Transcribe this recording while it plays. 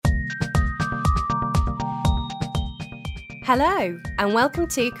Hello, and welcome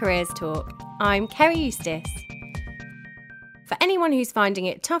to Careers Talk. I'm Kerry Eustace. For anyone who's finding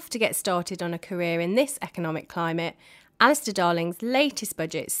it tough to get started on a career in this economic climate, Alistair Darling's latest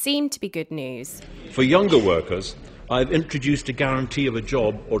budget seemed to be good news. For younger workers, I've introduced a guarantee of a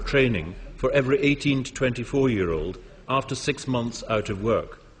job or training for every 18 to 24-year-old after 6 months out of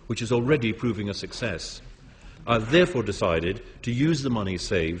work, which is already proving a success. I've therefore decided to use the money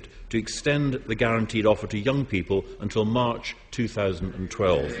saved to extend the guaranteed offer to young people until March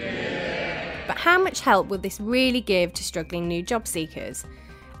 2012. But how much help will this really give to struggling new job seekers?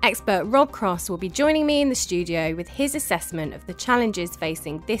 Expert Rob Cross will be joining me in the studio with his assessment of the challenges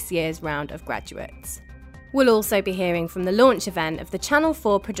facing this year's round of graduates. We'll also be hearing from the launch event of the Channel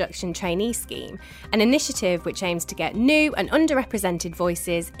 4 Production Trainee Scheme, an initiative which aims to get new and underrepresented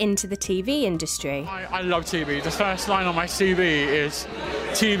voices into the TV industry. I love TV. The first line on my CV is,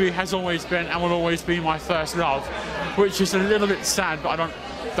 TV has always been and will always be my first love, which is a little bit sad, but I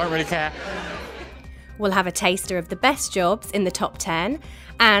don't really care. We'll have a taster of the best jobs in the top 10,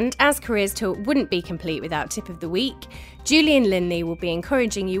 and as Careers Talk wouldn't be complete without Tip of the Week, Julian Linley will be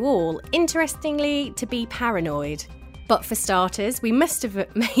encouraging you all, interestingly, to be paranoid. But for starters, we must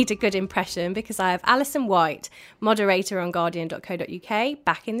have made a good impression because I have Alison White, moderator on Guardian.co.uk,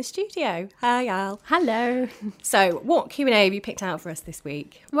 back in the studio. Hi, Al. Hello. So, what Q&A have you picked out for us this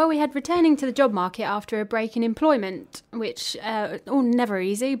week? Well, we had returning to the job market after a break in employment, which, never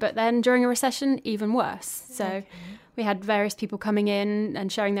easy, but then during a recession, even worse. So we had various people coming in and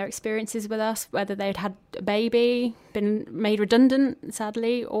sharing their experiences with us, whether they'd had a baby, been made redundant,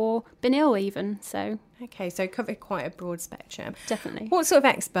 sadly, or been ill even. Okay, so covered quite a broad spectrum. Definitely. What sort of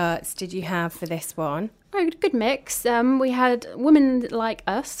experts did you have for this one? Oh, good mix. We had Women Like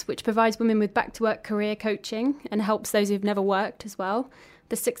Us, which provides women with back-to-work career coaching and helps those who've never worked as well.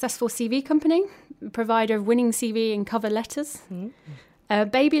 The Successful CV Company, provider of winning CV and cover letters.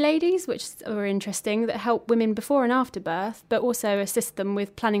 Baby Ladies, which are interesting, that help women before and after birth, but also assist them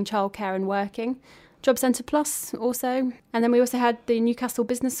with planning childcare and working. Job Centre Plus also. And then we also had the Newcastle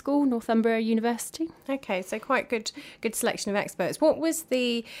Business School, Northumbria University. Okay, so quite good selection of experts. What was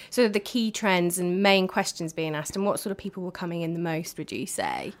the sort of the key trends and main questions being asked, and what sort of people were coming in the most, would you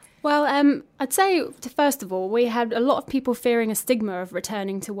say? Well, I'd say, first of all, we had a lot of people fearing a stigma of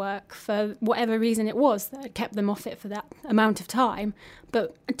returning to work for whatever reason it was that kept them off it for that amount of time.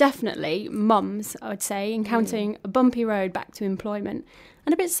 But definitely mums, I would say, encountering a bumpy road back to employment.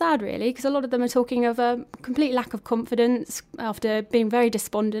 And a bit sad, really, because a lot of them are talking of a complete lack of confidence after being very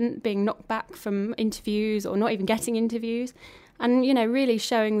despondent, being knocked back from interviews or not even getting interviews. And, really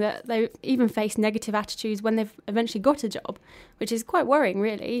showing that they even face negative attitudes when they've eventually got a job, which is quite worrying,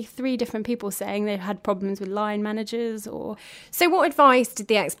 really. 3 different people saying they've had problems with line managers or... So what advice did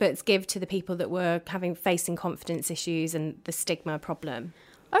the experts give to the people that were facing confidence issues and the stigma problem?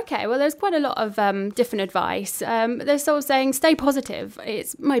 Okay, well, there's quite a lot of different advice. They're sort of saying stay positive.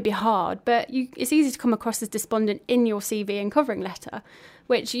 It might be hard, but it's easy to come across as despondent in your CV and covering letter,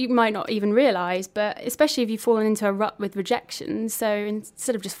 which you might not even realise, but especially if you've fallen into a rut with rejections. So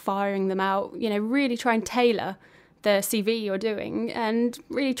instead of just firing them out, really try and tailor the CV you're doing and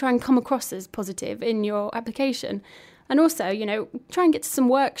really try and come across as positive in your application. And also, try and get to some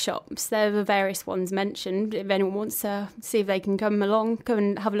workshops. There are various ones mentioned. If anyone wants to see if they can come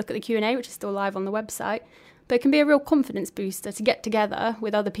and have a look at the Q&A, which is still live on the website. But it can be a real confidence booster to get together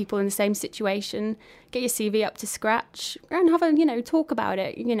with other people in the same situation, get your CV up to scratch, and have a, talk about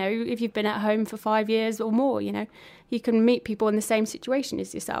it. If you've been at home for 5 years or more, you can meet people in the same situation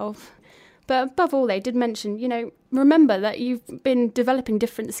as yourself. But above all, they did mention, remember that you've been developing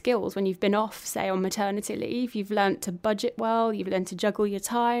different skills when you've been off, say, on maternity leave. You've learnt to budget well, you've learnt to juggle your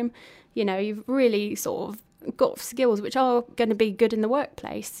time. You've really sort of got skills which are going to be good in the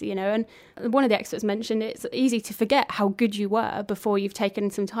workplace, And one of the experts mentioned it's easy to forget how good you were before you've taken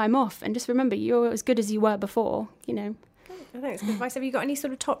some time off. And just remember, you're as good as you were before, I think it's good advice. Have you got any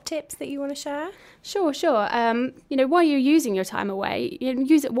sort of top tips that you want to share? Sure. While you're using your time away,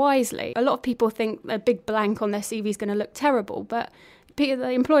 use it wisely. A lot of people think a big blank on their CV is going to look terrible, but the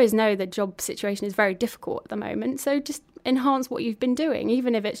employers know the job situation is very difficult at the moment. So just enhance what you've been doing,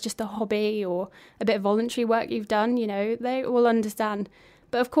 even if it's just a hobby or a bit of voluntary work you've done. They will understand.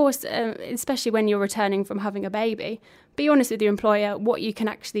 But of course, especially when you're returning from having a baby, be honest with your employer what you can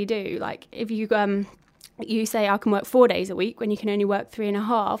actually do. Like if you say I can work 4 days a week when you can only work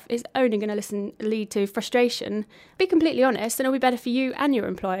 3.5, it's only going to lead to frustration. Be completely honest and it'll be better for you and your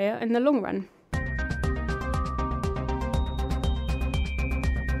employer in the long run.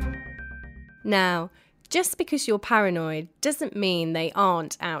 Now, just because you're paranoid doesn't mean they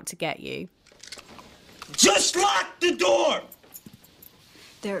aren't out to get you. Just lock the door!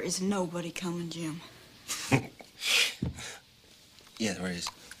 There is nobody coming, Jim. Yeah, there is.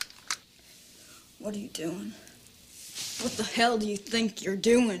 What are you doing? What the hell do you think you're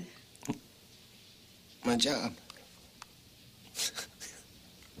doing? My job.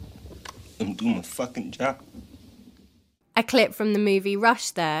 I'm doing my fucking job. A clip from the movie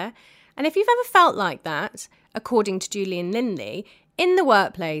Rush there. And if you've ever felt like that, according to Julian Lindley, in the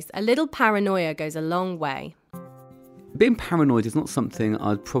workplace, a little paranoia goes a long way. Being paranoid is not something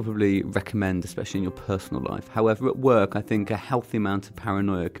I'd probably recommend, especially in your personal life. However, at work, I think a healthy amount of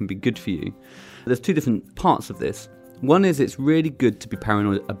paranoia can be good for you. There's two different parts of this. One is it's really good to be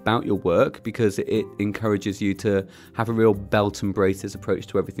paranoid about your work because it encourages you to have a real belt and braces approach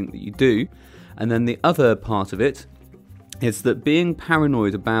to everything that you do. And then the other part of it is that being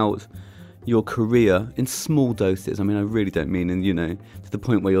paranoid about your career in small doses, I mean, I really don't mean to the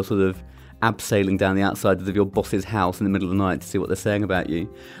point where you're sort of abseiling down the outside of your boss's house in the middle of the night to see what they're saying about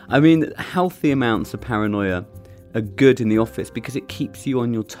you. I mean, healthy amounts of paranoia are good in the office because it keeps you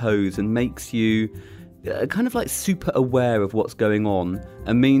on your toes and makes you kind of like super aware of what's going on,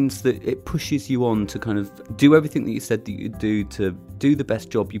 and means that it pushes you on to kind of do everything that you said that you'd do to do the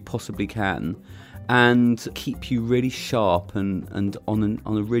best job you possibly can and keep you really sharp and on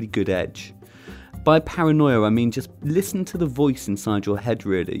a really good edge. By paranoia, I mean just listen to the voice inside your head,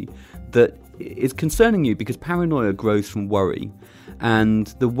 really, that is concerning you, because paranoia grows from worry. And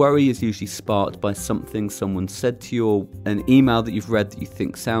the worry is usually sparked by something someone said to you, or an email that you've read that you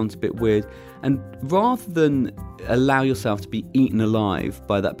think sounds a bit weird. And rather than allow yourself to be eaten alive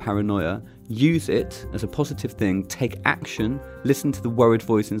by that paranoia, use it as a positive thing, take action, listen to the worried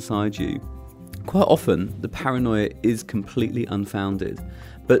voice inside you. Quite often, the paranoia is completely unfounded,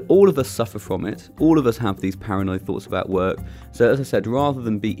 but all of us suffer from it. All of us have these paranoid thoughts about work. So as I said, rather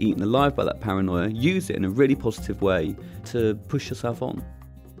than be eaten alive by that paranoia, use it in a really positive way to push yourself on.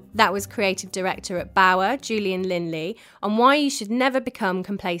 That was creative director at Bauer, Julian Lindley, on why you should never become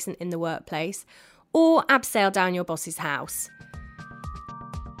complacent in the workplace or abseil down your boss's house.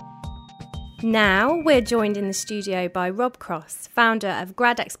 Now we're joined in the studio by Rob Cross, founder of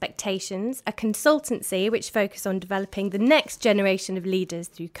Grad Expectations, a consultancy which focuses on developing the next generation of leaders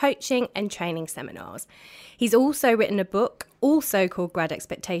through coaching and training seminars. He's also written a book, also called Grad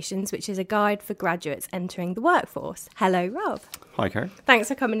Expectations, which is a guide for graduates entering the workforce. Hello, Rob. Hi, Karen. Thanks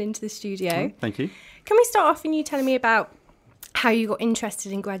for coming into the studio. Thank you. Can we start off in you telling me about how you got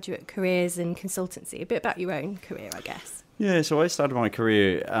interested in graduate careers and consultancy, a bit about your own career, I guess? Yeah, so I started my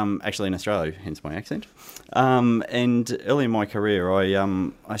career actually in Australia, hence my accent. And early in my career,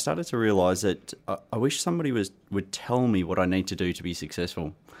 I started to realise that I wish somebody would tell me what I need to do to be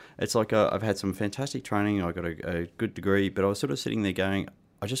successful. It's like I've had some fantastic training, I got a good degree, but I was sort of sitting there going,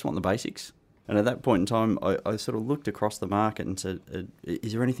 I just want the basics. And at that point in time, I sort of looked across the market and said,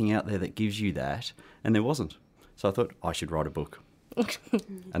 is there anything out there that gives you that? And there wasn't. So I thought I should write a book.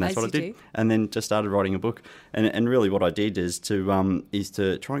 And that's what I did. And then just started writing a book. And really what I did is to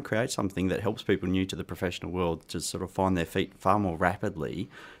try and create something that helps people new to the professional world to sort of find their feet far more rapidly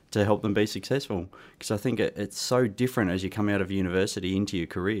to help them be successful. Because I think it's so different as you come out of university into your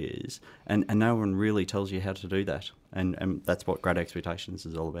careers, and no one really tells you how to do that. And that's what Grad Expectations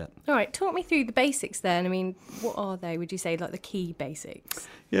is all about. All right, talk me through the basics then. I mean, what are they, would you say, like the key basics?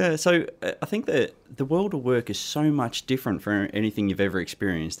 Yeah, so I think that the world of work is so much different from anything you've ever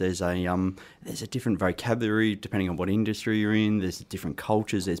experienced. There's a different vocabulary depending on what industry you're in. There's different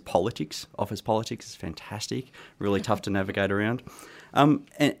cultures. There's politics. Office politics is fantastic, really tough to navigate around. And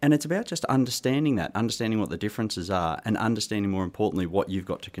it's about just understanding what the differences are, and understanding, more importantly, what you've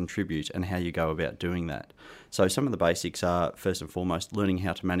got to contribute and how you go about doing that. So some of the basics are, first and foremost, learning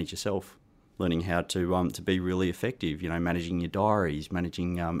how to manage yourself, learning how to be really effective, managing your diaries,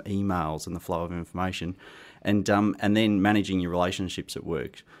 managing emails and the flow of information, and then managing your relationships at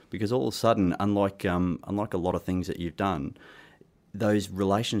work. Because all of a sudden, unlike a lot of things that you've done, those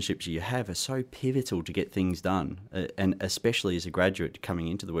relationships you have are so pivotal to get things done, and especially as a graduate coming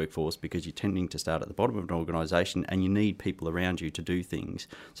into the workforce, because you're tending to start at the bottom of an organisation and you need people around you to do things.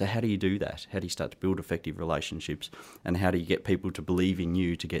 So how do you do that? How do you start to build effective relationships, and how do you get people to believe in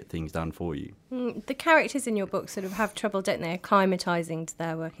you to get things done for you? The characters in your book sort of have trouble, don't they, acclimatising to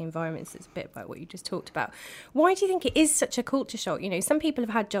their working environments. It's a bit about what you just talked about. Why do you think it is such a culture shock? Some people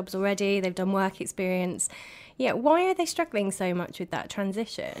have had jobs already, they've done work experience. Yeah, why are they struggling so much with that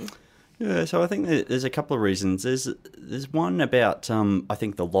transition? Yeah, so I think there's a couple of reasons. There's one about I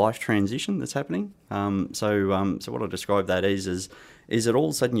think the life transition that's happening. So what I describe that is that all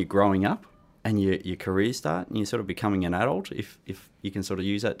of a sudden you're growing up, your career start, and you're sort of becoming an adult, if you can sort of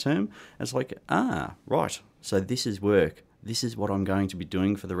use that term. And it's like, right, so this is work. This is what I'm going to be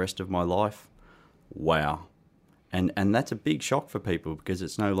doing for the rest of my life. Wow. And that's a big shock for people, because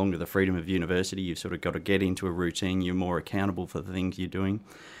it's no longer the freedom of university. You've sort of got to get into a routine. You're more accountable for the things you're doing.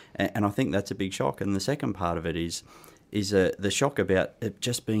 And I think that's a big shock. And the second part of it is the shock about it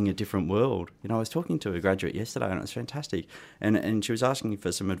just being a different world. I was talking to a graduate yesterday, and it was fantastic. And she was asking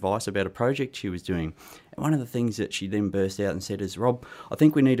for some advice about a project she was doing. And one of the things that she then burst out and said is, Rob, I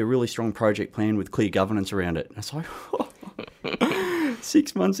think we need a really strong project plan with clear governance around it. And I was like,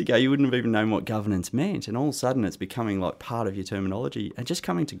 6 months ago, you wouldn't have even known what governance meant. And all of a sudden, it's becoming like part of your terminology. And just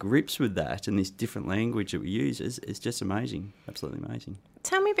coming to grips with that and this different language that we use is just amazing. Absolutely amazing.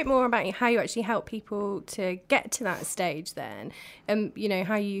 Tell me a bit more about how you actually help people to get to that stage then, and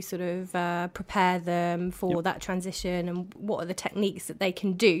how you sort of prepare them for that transition, and what are the techniques that they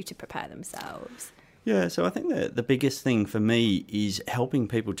can do to prepare themselves? Yeah, so I think the biggest thing for me is helping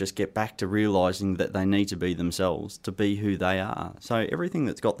people just get back to realising that they need to be themselves, to be who they are. So everything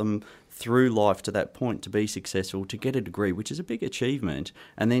that's got them through life to that point, to be successful, to get a degree, which is a big achievement,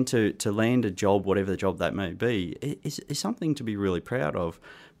 and then to land a job, whatever the job that may be, is something to be really proud of.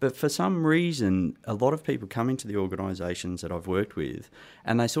 But for some reason, a lot of people come into the organisations that I've worked with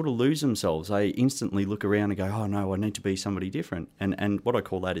and they sort of lose themselves. They instantly look around and go, oh no, I need to be somebody different. And what I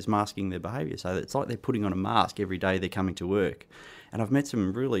call that is masking their behaviour. So it's like they're putting on a mask every day they're coming to work. And I've met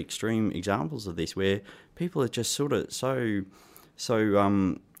some really extreme examples of this where people are just sort of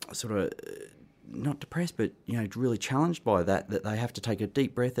not depressed, but really challenged by that they have to take a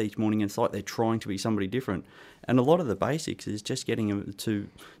deep breath each morning, and it's like they're trying to be somebody different. And a lot of the basics is just getting them to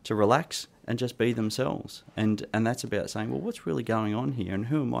relax and just be themselves. And that's about saying, well, what's really going on here, and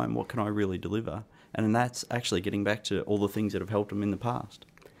who am I, and what can I really deliver? And that's actually getting back to all the things that have helped them in the past.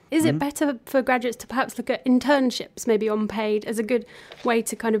 Is it better for graduates to perhaps look at internships, maybe unpaid, as a good way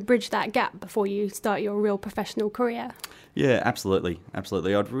to kind of bridge that gap before you start your real professional career? Yeah, absolutely.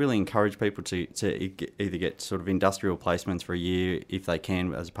 I'd really encourage people to either get sort of industrial placements for a year if they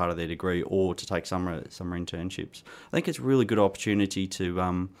can as part of their degree, or to take summer internships. I think it's a really good opportunity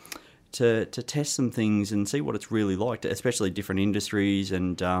to test some things and see what it's really like, especially different industries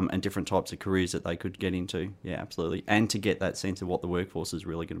and different types of careers that they could get into. Yeah, absolutely. And to get that sense of what the workforce is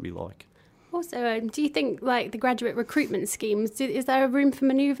really going to be like. Also, do you think, like the graduate recruitment schemes, is there a room for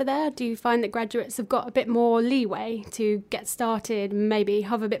manoeuvre there? Do you find that graduates have got a bit more leeway to get started, maybe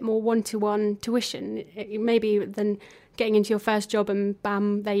have a bit more one-to-one tuition, maybe than getting into your first job and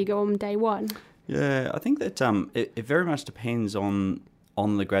bam, there you go on day one? Yeah, I think that it very much depends on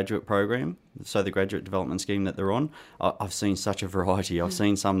the graduate program, so the graduate development scheme that they're on. I've seen such a variety. I've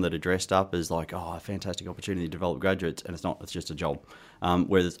seen some that are dressed up as like, a fantastic opportunity to develop graduates, and it's just a job.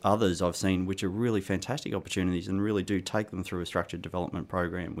 Whereas others I've seen which are really fantastic opportunities and really do take them through a structured development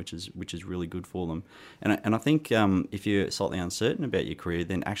program, which is really good for them. And I think if you're slightly uncertain about your career,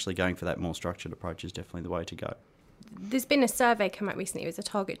 then actually going for that more structured approach is definitely the way to go. There's been a survey come out recently, it was a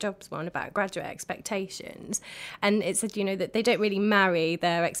Target Jobs one, about graduate expectations, and it said, that they don't really marry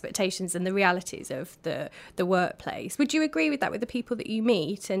their expectations and the realities of the workplace. Would you agree with that with the people that you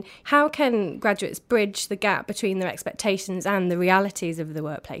meet? And how can graduates bridge the gap between their expectations and the realities of the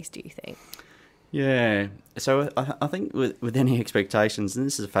workplace, do you think? Yeah, so I think with any expectations, and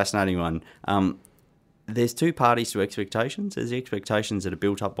this is a fascinating one, there's two parties to expectations. There's the expectations that are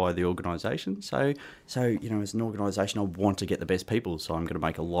built up by the organisation. So as an organisation, I want to get the best people, so I'm going to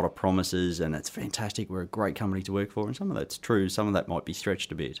make a lot of promises, and it's fantastic. We're a great company to work for, and some of that's true. Some of that might be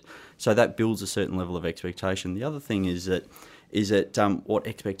stretched a bit. So that builds a certain level of expectation. The other thing is that what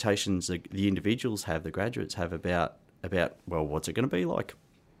expectations the individuals have, the graduates have about well, what's it going to be like?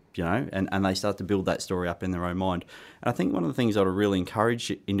 And they start to build that story up in their own mind. And I think one of the things I would really encourage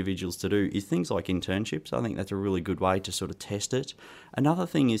individuals to do is things like internships. I think that's a really good way to sort of test it. Another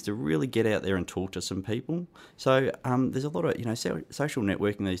thing is to really get out there and talk to some people. So there's a lot of, social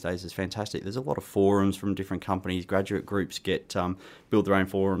networking these days is fantastic. There's a lot of forums from different companies. Graduate groups build their own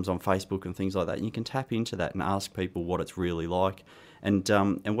forums on Facebook and things like that. And you can tap into that and ask people what it's really like. And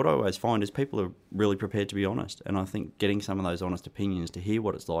what I always find is people are really prepared to be honest. And I think getting some of those honest opinions to hear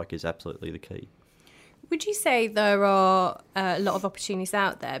what it's like is absolutely the key. Would you say there are a lot of opportunities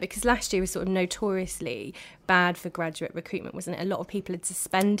out there? Because last year was sort of notoriously bad for graduate recruitment, wasn't it? A lot of people had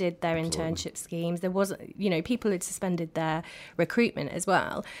suspended their internship schemes. There wasn't, people had suspended their recruitment as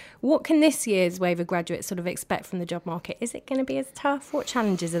well. What can this year's wave of graduates sort of expect from the job market? Is it going to be as tough? What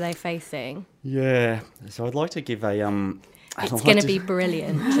challenges are they facing? Yeah, so I'd like to give a... It's going to be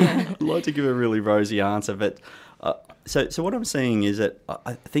brilliant. Yeah. I'd like to give a really rosy answer, but So what I'm seeing is that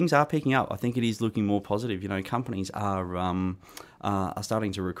things are picking up. I think it is looking more positive. Companies are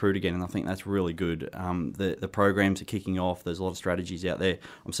starting to recruit again, and I think that's really good. The programs are kicking off. There's a lot of strategies out there.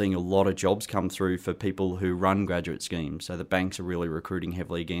 I'm seeing a lot of jobs come through for people who run graduate schemes. So the banks are really recruiting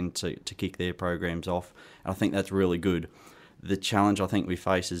heavily again to kick their programs off, and I think that's really good. The challenge I think we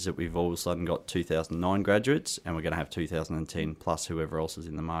face is that we've all of a sudden got 2009 graduates, and we're going to have 2010 plus whoever else is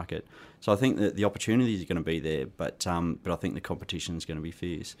in the market. So I think that the opportunities are going to be there, but I think the competition is going to be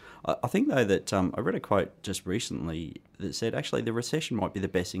fierce. I think, though, that I read a quote just recently that said, actually, the recession might be the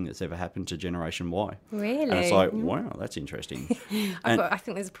best thing that's ever happened to Generation Y. Really? And it's like, wow, that's interesting. I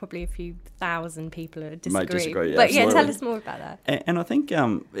think there's probably a few thousand people who disagree. Might disagree, but absolutely. tell us more about that. And I think,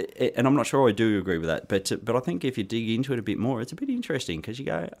 and I'm not sure I do agree with that, but I think if you dig into it a bit more, it's a bit interesting because you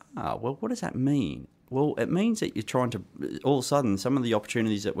go, well, what does that mean? Well, it means that you're trying to, all of a sudden, some of the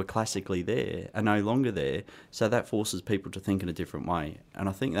opportunities that were classically there are no longer there. So that forces people to think in a different way. And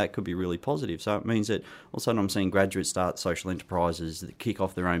I think that could be really positive. So it means that all of a sudden I'm seeing graduates start social enterprises that kick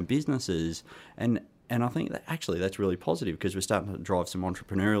off their own businesses. And I think that actually that's really positive because we're starting to drive some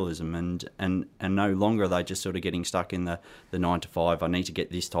entrepreneurialism and no longer are they just sort of getting stuck in the 9 to 5. I need to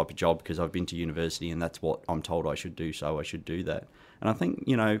get this type of job because I've been to university and that's what I'm told I should do, so I should do that. And I think,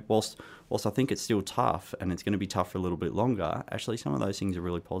 whilst I think it's still tough and it's going to be tough for a little bit longer, actually some of those things are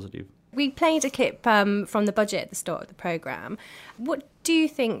really positive. We played a clip from the budget at the start of the programme. What do you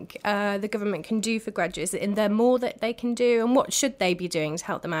think the government can do for graduates? Is there more that they can do? And what should they be doing to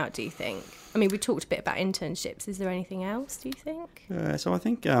help them out, do you think? I mean, we talked a bit about internships. Is there anything else, do you think? So I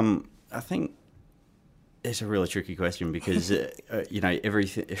think it's a really tricky question because,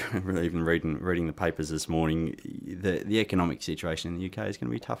 everything, really even reading the papers this morning, the economic situation in the UK is going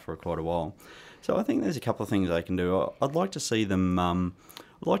to be tough for quite a while. So I think there's a couple of things they can do. I'd like to see them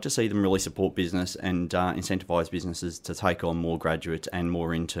really support business and incentivise businesses to take on more graduates and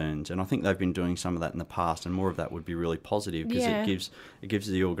more interns. And I think they've been doing some of that in the past, and more of that would be really positive because it gives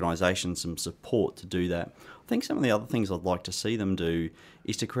the organisation some support to do that. I think some of the other things I'd like to see them do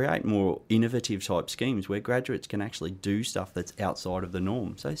is to create more innovative type schemes where graduates can actually do stuff that's outside of the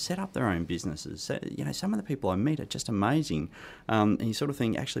norm. So set up their own businesses. So, some of the people I meet are just amazing. And you sort of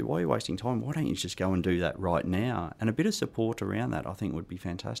think, actually, why are you wasting time? Why don't you just go and do that right now? And a bit of support around that, I think, would be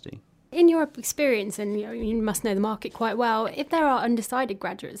fantastic. In your experience, and you must know the market quite well, if there are undecided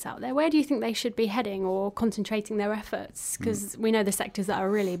graduates out there, where do you think they should be heading or concentrating their efforts? Because we know the sectors that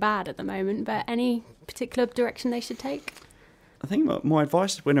are really bad at the moment, but any particular direction they should take? I think my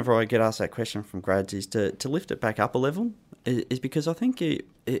advice whenever I get asked that question from grads is to lift it back up a level, is because I think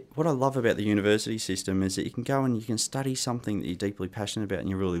what I love about the university system is that you can go and you can study something that you're deeply passionate about and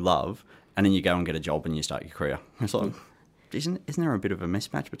you really love, and then you go and get a job and you start your career. It's like, isn't there a bit of a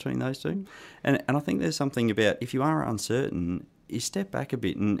mismatch between those two? And I think there's something about, if you are uncertain, you step back a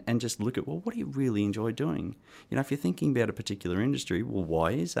bit and just look at, well, what do you really enjoy doing? If you're thinking about a particular industry, well,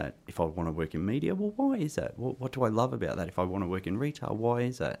 why is that? If I want to work in media, well, why is that? What do I love about that? If I want to work in retail, why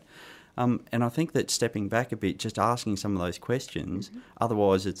is that? And I think that stepping back a bit, just asking some of those questions,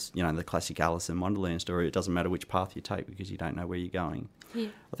 otherwise it's, the classic Alice in Wonderland story. It doesn't matter which path you take because you don't know where you're going. Yeah.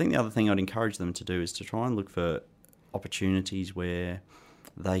 I think the other thing I'd encourage them to do is to try and look for opportunities where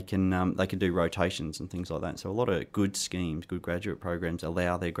they can do rotations and things like that. So a lot of good schemes, good graduate programs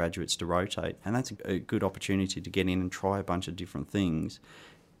allow their graduates to rotate, and that's a good opportunity to get in and try a bunch of different things,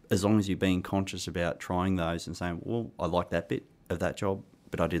 as long as you're being conscious about trying those and saying, well, I like that bit of that job,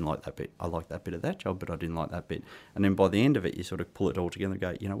 but I didn't like that bit. I like that bit of that job, but I didn't like that bit. And then by the end of it, you sort of pull it all together and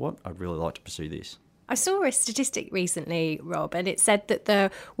go, you know what, I'd really like to pursue this. I saw a statistic recently, Rob, and it said that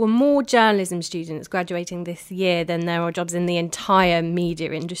there were more journalism students graduating this year than there are jobs in the entire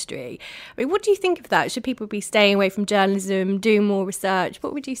media industry. I mean, what do you think of that? Should people be staying away from journalism, doing more research?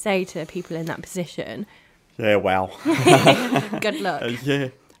 What would you say to people in that position? Yeah, wow. Good luck. Yeah,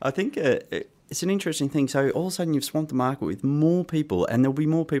 I think it's an interesting thing. So all of a sudden you've swamped the market with more people, and there'll be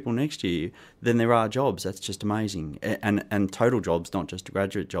more people next year than there are jobs. That's just amazing. And total jobs, not just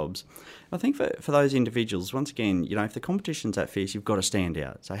graduate jobs. I think for those individuals, once again, if the competition's that fierce, you've got to stand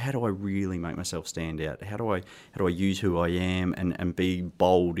out. So how do I really make myself stand out? How do I use who I am and be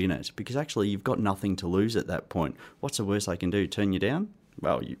bold in it? Because actually you've got nothing to lose at that point. What's the worst they can do? Turn you down?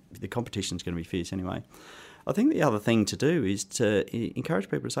 Well, the competition's going to be fierce anyway. I think the other thing to do is to encourage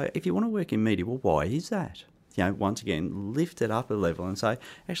people to say, if you want to work in media, well, why is that? once again, lift it up a level and say,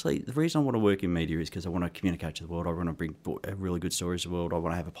 actually, the reason I want to work in media is because I want to communicate to the world. I want to bring really good stories to the world. I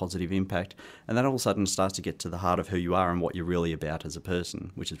want to have a positive impact. And that all of a sudden starts to get to the heart of who you are and what you're really about as a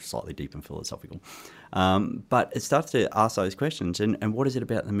person, which is slightly deep and philosophical. But it starts to ask those questions. And what is it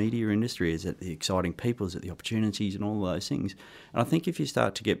about the media industry? Is it the exciting people? Is it the opportunities and all those things? And I think if you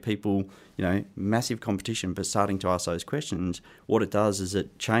start to get people, massive competition, but starting to ask those questions, what it does is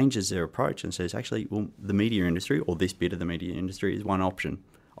it changes their approach and says, actually, well, the media industry, or this bit of the media industry, is one option.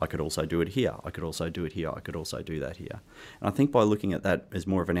 I could also do it here. I could also do it here. I could also do that here. And I think by looking at that as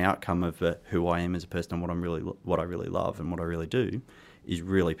more of an outcome of who I am as a person and what I really love and what I really do, is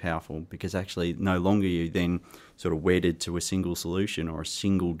really powerful, because actually no longer you then sort of wedded to a single solution or a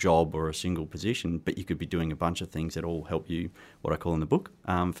single job or a single position, but you could be doing a bunch of things that all help you, what I call in the book,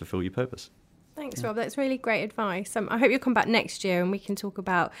 fulfill your purpose. Thanks, Rob. That's really great advice. I hope you'll come back next year and we can talk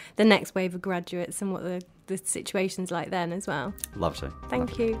about the next wave of graduates and what the situation's like then as well. Love to.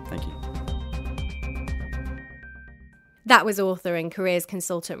 Thank you. Thank you. That was author and careers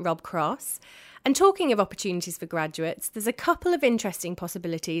consultant Rob Cross. And talking of opportunities for graduates, there's a couple of interesting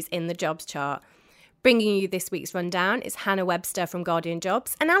possibilities in the jobs chart. Bringing you this week's rundown is Hannah Webster from Guardian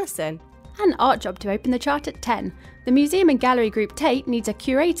Jobs and Alison. An art job to open the chart at 10. The museum and gallery group Tate needs a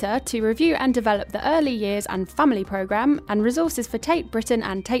curator to review and develop the early years and family programme and resources for Tate Britain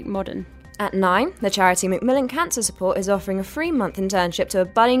and Tate Modern. At 9, the charity Macmillan Cancer Support is offering a 3-month internship to a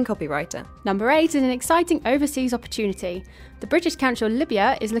budding copywriter. Number 8 is an exciting overseas opportunity. The British Council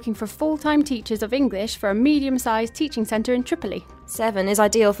Libya is looking for full-time teachers of English for a medium-sized teaching centre in Tripoli. 7 is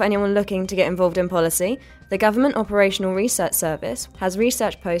ideal for anyone looking to get involved in policy. The Government Operational Research Service has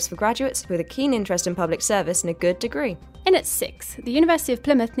research posts for graduates with a keen interest in public service and a good degree. In at 6, the University of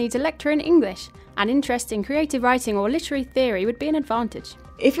Plymouth needs a lecturer in English. An interest in creative writing or literary theory would be an advantage.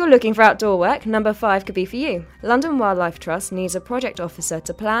 If you're looking for outdoor work, number 5 could be for you. London Wildlife Trust needs a project officer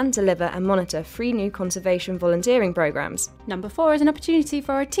to plan, deliver and monitor 3 new conservation volunteering programmes. Number 4 is an opportunity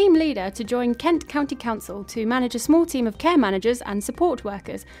for a team leader to join Kent County Council to manage a small team of care managers and support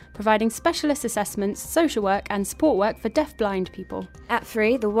workers, providing specialist assessments, social work and support work for deaf-blind people. At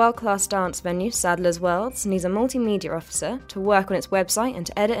 3, the world-class dance venue Sadler's Worlds needs a multimedia officer to work on its website and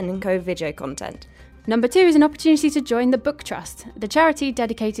to edit and encode video content. Number 2 is an opportunity to join the Book Trust. The charity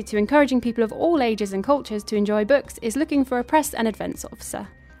dedicated to encouraging people of all ages and cultures to enjoy books is looking for a press and events officer.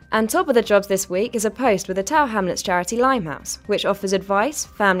 And top of the jobs this week is a post with the Tower Hamlets charity Limehouse, which offers advice,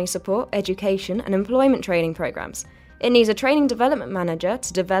 family support, education and employment training programmes. It needs a training development manager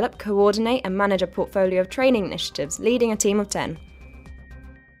to develop, coordinate and manage a portfolio of training initiatives, leading a team of 10.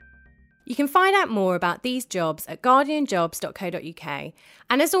 You can find out more about these jobs at guardianjobs.co.uk.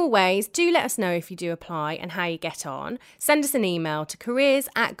 And as always, do let us know if you do apply and how you get on. Send us an email to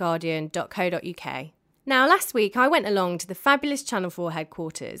careers@guardian.co.uk. Now, last week I went along to the fabulous Channel 4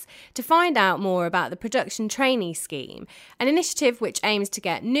 headquarters to find out more about the Production Trainee Scheme, an initiative which aims to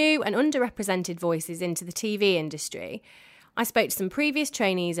get new and underrepresented voices into the TV industry. I spoke to some previous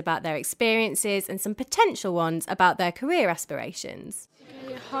trainees about their experiences and some potential ones about their career aspirations.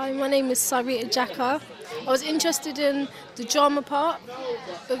 Hi, my name is Sarita Jaka. I was interested in the drama part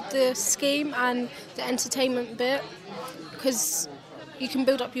of the scheme and the entertainment bit because you can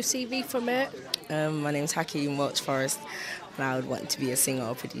build up your CV from it. My name is Hakeem Welch Forrest and I would want to be a singer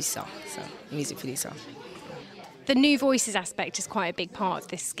or producer, so music producer. The new voices aspect is quite a big part of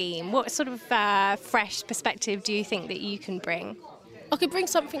this scheme. What sort of fresh perspective do you think that you can bring? I could bring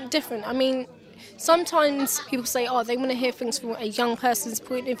something different. I mean, sometimes people say, they want to hear things from a young person's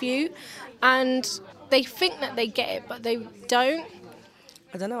point of view, and they think that they get it, but they don't.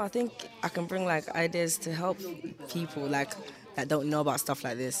 I don't know, I think I can bring ideas to help people that don't know about stuff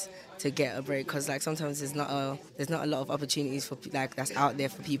like this to get a break, because sometimes there's not a lot of opportunities for that's out there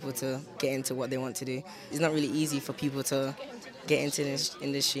for people to get into what they want to do. It's not really easy for people to get into this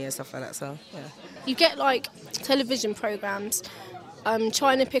industry and stuff like that, so yeah. You get television programs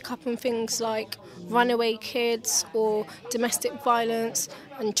trying to pick up on things like runaway kids or domestic violence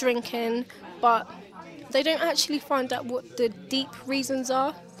and drinking, but they don't actually find out what the deep reasons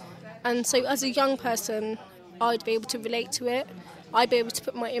are. And so as a young person, I'd be able to relate to it. I'd be able to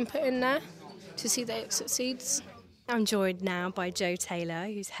put my input in there to see that it succeeds. I'm joined now by Jo Taylor,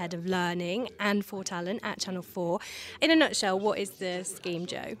 who's Head of Learning and For Talent at Channel 4. In a nutshell, what is the scheme,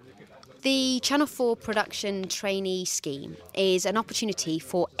 Jo? The Channel 4 Production Trainee Scheme is an opportunity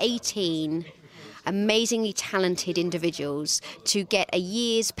for 18 amazingly talented individuals to get a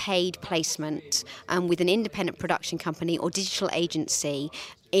year's paid placement with an independent production company or digital agency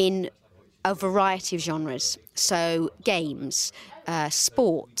in a variety of genres. So games,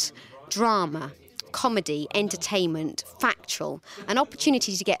 sport, drama, comedy, entertainment, factual, an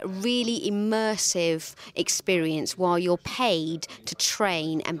opportunity to get a really immersive experience while you're paid to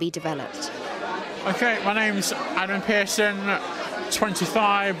train and be developed. Okay, my name's Adam Pearson,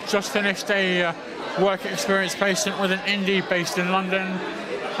 25, just finished a work experience placement with an indie based in London,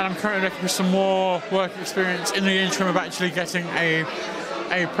 and I'm currently looking for some more work experience in the interim of actually getting a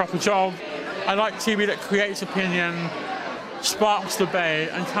proper job. I like TV that creates opinion, sparks debate,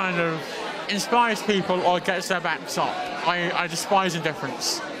 and kind of inspires people or gets their backs up. I despise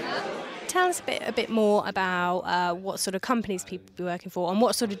indifference. Tell us a bit more about what sort of companies people be working for and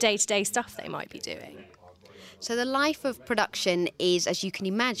what sort of day-to-day stuff they might be doing. So the life of production is, as you can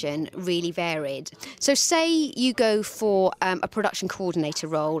imagine, really varied. So say you go for a production coordinator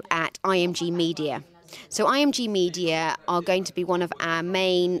role at IMG Media. So IMG Media are going to be one of our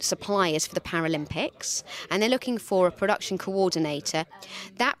main suppliers for the Paralympics, and they're looking for a production coordinator.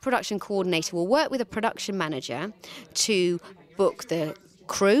 That production coordinator will work with a production manager to book the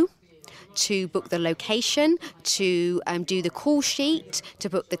crew, to book the location, to do the call sheet, to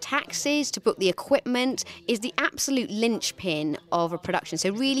book the taxis, to book the equipment, is the absolute linchpin of a production.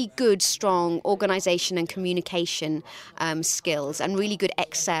 So really good, strong organisation and communication skills, and really good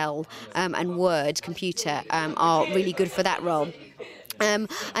Excel and Word computer are really good for that role.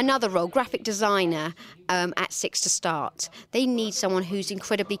 Another role, graphic designer at 6 to start. They need someone who's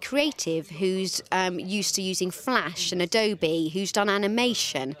incredibly creative, who's used to using Flash and Adobe, who's done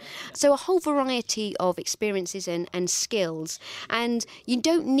animation. So a whole variety of experiences and skills. And you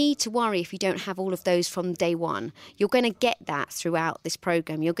don't need to worry if you don't have all of those from day one. You're going to get that throughout this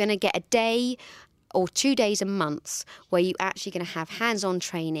programme. You're going to get a day or 2 days a month where you're actually going to have hands-on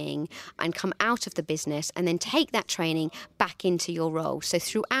training and come out of the business and then take that training back into your role. So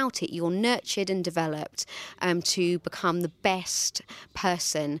throughout it, you're nurtured and developed to become the best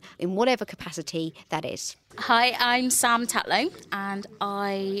person in whatever capacity that is. Hi, I'm Sam Tatlow, and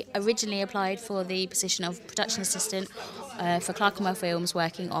I originally applied for the position of production assistant for Clerkenwell Films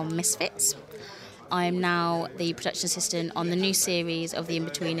working on Misfits. I'm now the production assistant on the new series of The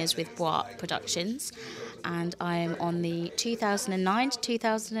In-Betweeners with Bois Productions, and I'm on the 2009 to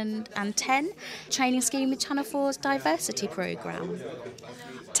 2010 training scheme with Channel 4's diversity programme.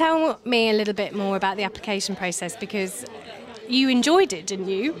 Tell me a little bit more about the application process, because you enjoyed it, didn't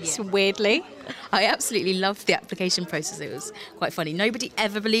you? Yeah. So weirdly. I absolutely loved the application process. It was quite funny. Nobody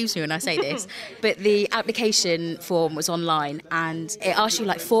ever believes me when I say this, but the application form was online and it asked you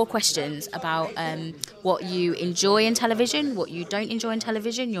like 4 questions about what you enjoy in television, what you don't enjoy in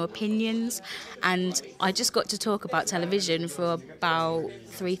television, your opinions, and I just got to talk about television for about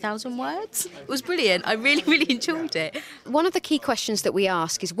 3,000 words. It was brilliant. I really, really enjoyed it. One of the key questions that we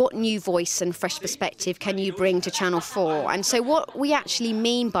ask is what new voice and fresh perspective can you bring to Channel 4? And so what we actually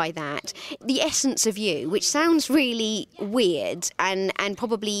mean by that, the essence of you, which sounds really weird and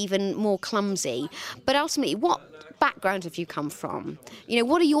probably even more clumsy, but ultimately what background have you come from? You know,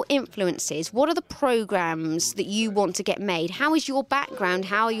 what are your influences? What are the programmes that you want to get made? How is your background,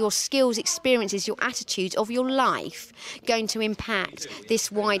 how are your skills, experiences, your attitudes of your life going to impact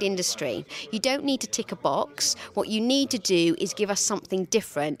this wide industry? You don't need to tick a box. What you need to do is give us something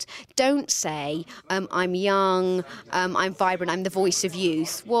different. Don't say, I'm young, I'm vibrant, I'm the voice of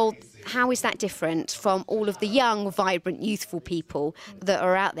youth. Well, how is that different from all of the young, vibrant, youthful people that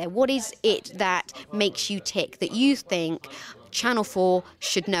are out there? What is it that makes you tick, that you think Channel 4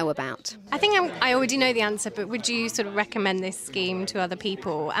 should know about? I think I already know the answer, but would you sort of recommend this scheme to other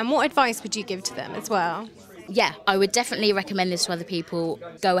people? And what advice would you give to them as well? Yeah, I would definitely recommend this to other people.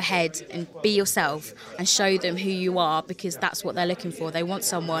 Go ahead and be yourself and show them who you are, because that's what they're looking for. They want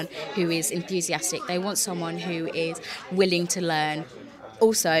someone who is enthusiastic. They want someone who is willing to learn.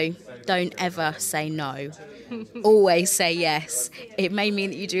 Also, don't ever say no. Always say yes. It may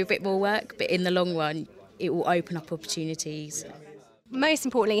mean that you do a bit more work, but in the long run, it will open up opportunities. Most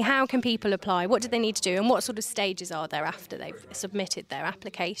importantly, how can people apply? What do they need to do? And what sort of stages are there after they've submitted their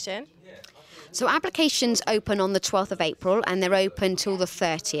application? So applications open on the 12th of April and they're open till the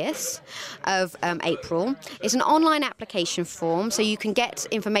 30th of April. It's an online application form, so you can get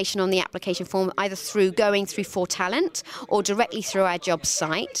information on the application form either through going through 4Talent or directly through our job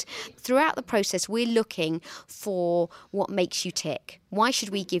site. Throughout the process, we're looking for what makes you tick. Why should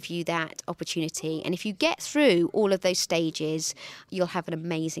we give you that opportunity? And if you get through all of those stages, you'll have an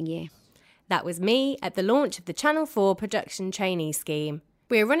amazing year. That was me at the launch of the Channel 4 Production Trainee Scheme.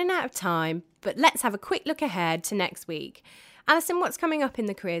 We're running out of time, but let's have a quick look ahead to next week. Alison, what's coming up in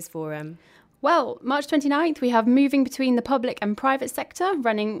the Careers Forum? Well, March 29th, we have moving between the public and private sector,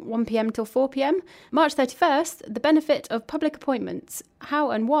 running 1pm till 4pm. March 31st, the benefit of public appointments,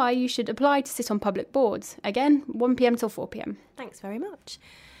 how and why you should apply to sit on public boards. Again, 1pm till 4pm. Thanks very much.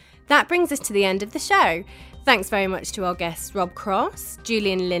 That brings us to the end of the show. Thanks very much to our guests Rob Cross,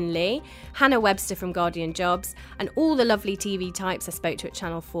 Julian Linley, Hannah Webster from Guardian Jobs, and all the lovely TV types I spoke to at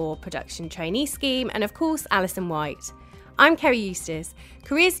Channel 4 Production Trainee Scheme, and of course Alison White. I'm Kerry Eustace.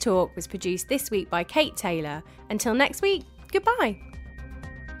 Careers Talk was produced this week by Kate Taylor. Until next week, goodbye.